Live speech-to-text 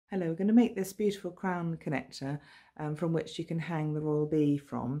Hello, we're going to make this beautiful crown connector from which you can hang the royal bee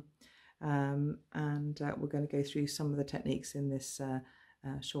from, we're going to go through some of the techniques in this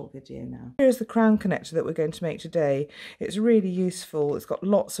short video now. Here's the crown connector that we're going to make today. It's really useful. It's got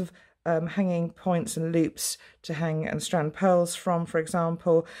lots of hanging points and loops to hang and strand pearls from, for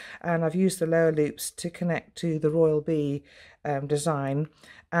example, and I've used the lower loops to connect to the royal bee design,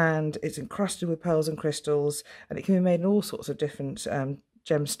 and it's encrusted with pearls and crystals, and it can be made in all sorts of different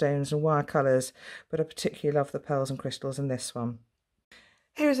gemstones and wire colours, but I particularly love the pearls and crystals in this one.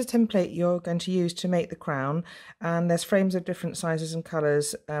 Here is a template you're going to use to make the crown, and there's frames of different sizes and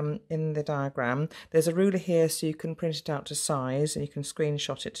colours in the diagram. There's a ruler here so you can print it out to size, and you can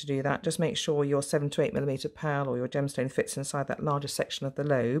screenshot it to do that. Just make sure your 7 to 8mm pearl or your gemstone fits inside that larger section of the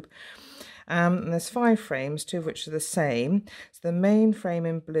lobe. And there's 5 frames, 2 of which are the same. So the main frame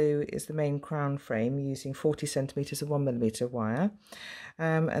in blue is the main crown frame using 40cm of 1mm wire.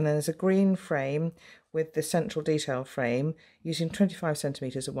 And then there's a green frame with the central detail frame using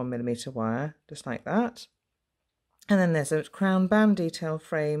 25cm of 1mm wire, just like that. And then there's a crown band detail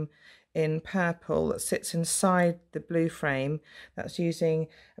frame in purple that sits inside the blue frame. That's using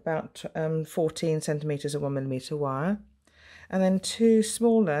about 14cm of 1mm wire. And then 2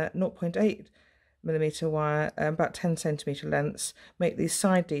 smaller 0.8mm wire, about 10cm lengths, make these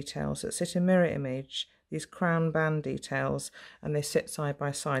side details that sit in mirror image, these crown band details, and they sit side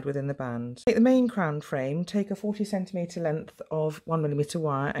by side within the band. Take the main crown frame, take a 40cm length of 1mm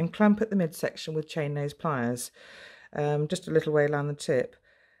wire and clamp at the midsection with chain nose pliers, just a little way along the tip.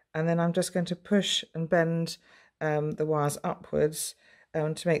 And then I'm just going to push and bend the wires upwards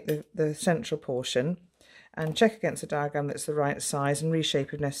to make the central portion, and check against the diagram that's the right size and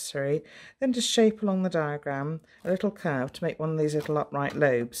reshape if necessary. Then just shape along the diagram a little curve to make one of these little upright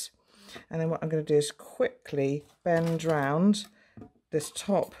lobes. And then what I'm going to do is quickly bend round this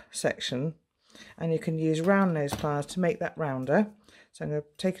top section, and you can use round nose pliers to make that rounder. So I'm going to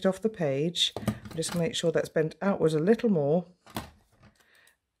take it off the page. I'm just going to make sure that's bent outwards a little more.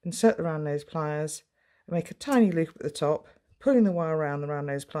 Insert the round nose pliers and make a tiny loop at the top, pulling the wire around the round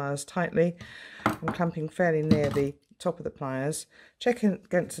nose pliers tightly and clamping fairly near the top of the pliers. Checking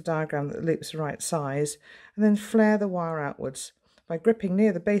against the diagram that the loop's the right size, and then flare the wire outwards by gripping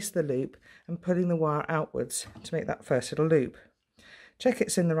near the base of the loop and pulling the wire outwards to make that first little loop. Check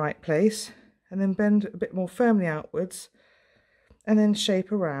it's in the right place, and then bend a bit more firmly outwards, and then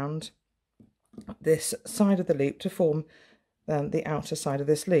shape around this side of the loop to form the outer side of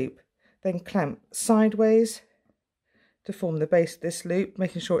this loop. Then clamp sideways to form the base of this loop,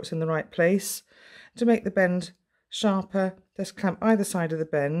 making sure it's in the right place. To make the bend sharper, just clamp either side of the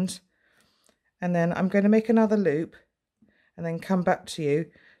bend, and then I'm going to make another loop and then come back to you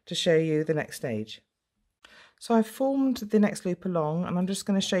to show you the next stage. So I've formed the next loop along, and I'm just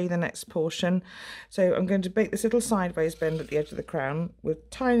going to show you the next portion. So I'm going to make this little sideways bend at the edge of the crown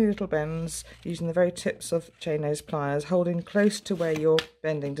with tiny little bends using the very tips of chain nose pliers, holding close to where you're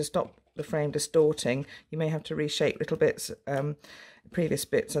bending to stop the frame distorting. You may have to reshape little bits, previous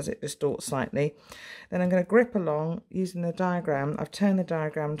bits, as it distorts slightly. Then I'm going to grip along using the diagram. I've turned the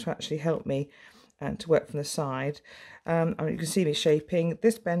diagram to actually help me to work from the side. You can see me shaping.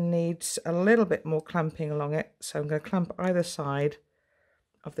 This bend needs a little bit more clamping along it, so I'm going to clamp either side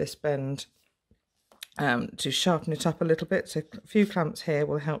of this bend to sharpen it up a little bit. So a few clamps here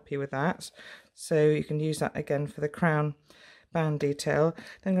will help you with that. So you can use that again for the crown band detail.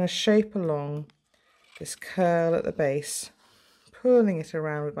 Then I'm going to shape along this curl at the base, pulling it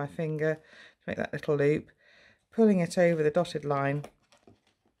around with my finger to make that little loop, pulling it over the dotted line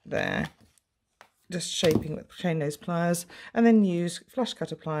there, just shaping with chain nose pliers, and then use flush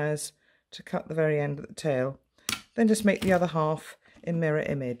cutter pliers to cut the very end of the tail. Then just make the other half in mirror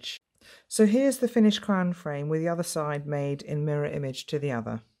image. So here's the finished crown frame with the other side made in mirror image to the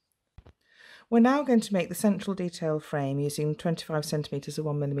other. We're now going to make the central detail frame using 25cm of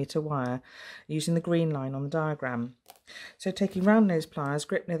 1mm wire, using the green line on the diagram. So taking round nose pliers,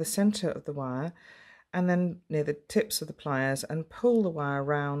 grip near the centre of the wire and then near the tips of the pliers, and pull the wire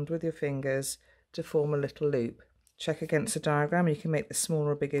round with your fingers to form a little loop. Check against the diagram. You can make this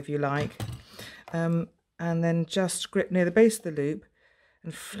smaller or bigger if you like. And then just grip near the base of the loop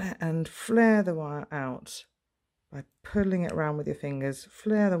and flare the wire out by pulling it around with your fingers.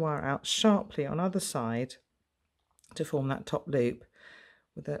 Flare the wire out sharply on either side to form that top loop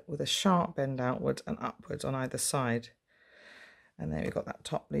with a sharp bend outwards and upwards on either side. And there we've got that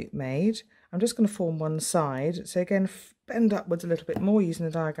top loop made. I'm just going to form one side. So again, bend upwards a little bit more using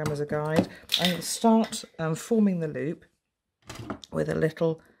the diagram as a guide. I'm going to start forming the loop with a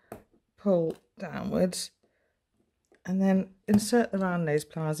little pull downwards And then insert the round nose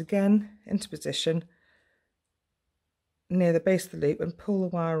pliers again into position near the base of the loop and pull the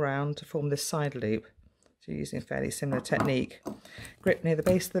wire around to form this side loop. So using a fairly similar technique. Grip near the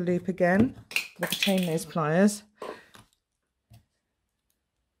base of the loop again with the chain nose pliers.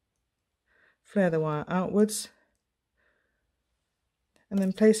 Flare the wire outwards and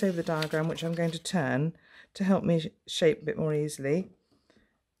then place over the diagram, which I'm going to turn to help me shape a bit more easily.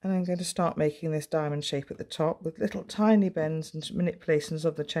 And I'm going to start making this diamond shape at the top with little tiny bends and manipulations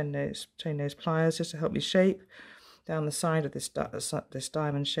of the chain nose pliers just to help me shape down the side of this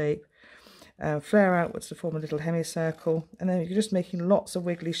diamond shape. Flare outwards to form a little semicircle, and then you're just making lots of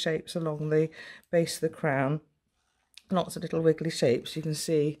wiggly shapes along the base of the crown. Lots of little wiggly shapes. You can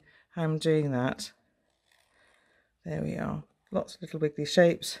see how I'm doing that. There we are. Lots of little wiggly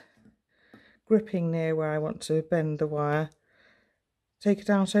shapes. Gripping near where I want to bend the wire. Take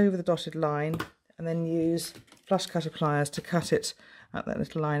it out over the dotted line and then use flush cutter pliers to cut it at that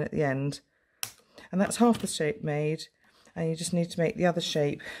little line at the end. And that's half the shape made, and you just need to make the other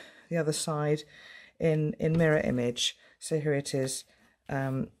shape, the other side, in mirror image. So here it is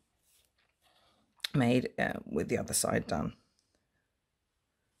made with the other side done.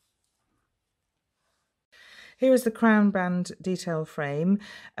 Here is the crown band detail frame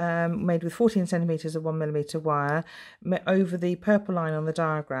made with 14 centimetres of 1mm wire over the purple line on the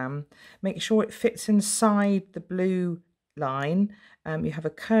diagram. Make sure it fits inside the blue line. You have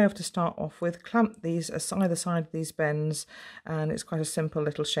a curve to start off with. Clamp these either side of these bends, and it's quite a simple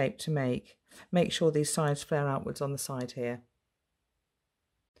little shape to make. Make sure these sides flare outwards on the side here.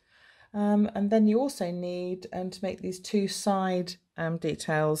 And then you also need to make these two side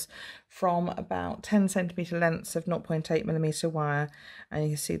details from about 10 centimetre lengths of 0.8mm wire, and you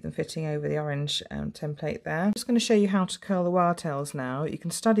can see them fitting over the orange template there. I'm just going to show you how to curl the wire tails now. You can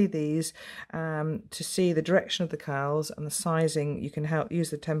study these to see the direction of the curls and the sizing. You can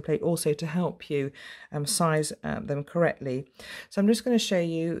use the template also to help you size them correctly. So I'm just going to show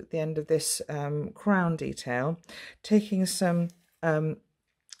you the end of this crown detail, taking some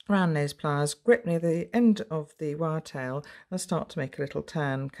round nose pliers, grip near the end of the wire tail and start to make a little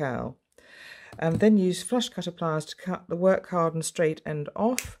turn curl. Then use flush cutter pliers to cut the work hard and straight end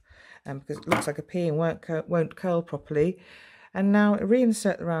off, because it looks like a P and won't curl properly. And now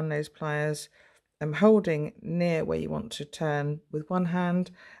reinsert the round nose pliers, holding near where you want to turn with one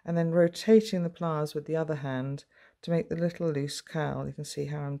hand and then rotating the pliers with the other hand to make the little loose curl. You can see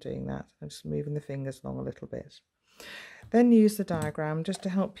how I'm doing that. I'm just moving the fingers along a little bit. Then use the diagram just to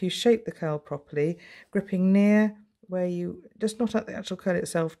help you shape the curl properly, gripping near where you, just not at the actual curl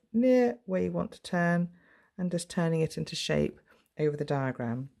itself, near where you want to turn, and just turning it into shape over the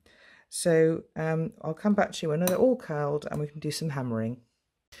diagram. So I'll come back to you when they're all curled and we can do some hammering.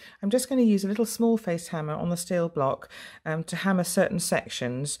 I'm just going to use a little small face hammer on the steel block to hammer certain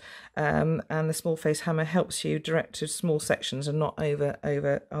sections, and the small face hammer helps you direct to small sections and not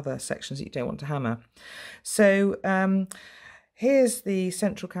over other sections that you don't want to hammer. So here's the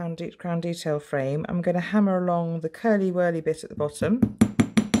central crown detail frame. I'm going to hammer along the curly whirly bit at the bottom,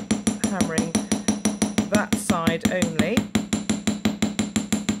 hammering that side only,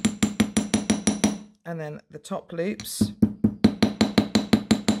 and then the top loops.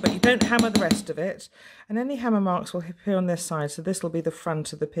 But you don't hammer the rest of it, and any hammer marks will appear on this side, so this will be the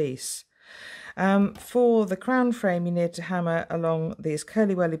front of the piece. For the crown frame, you need to hammer along these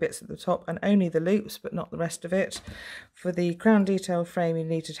curly whirly bits at the top and only the loops, but not the rest of it. For the crown detail frame, you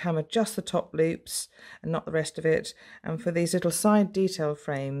need to hammer just the top loops and not the rest of it. And for these little side detail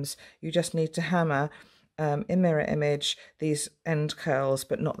frames, you just need to hammer in mirror image these end curls,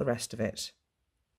 but not the rest of it.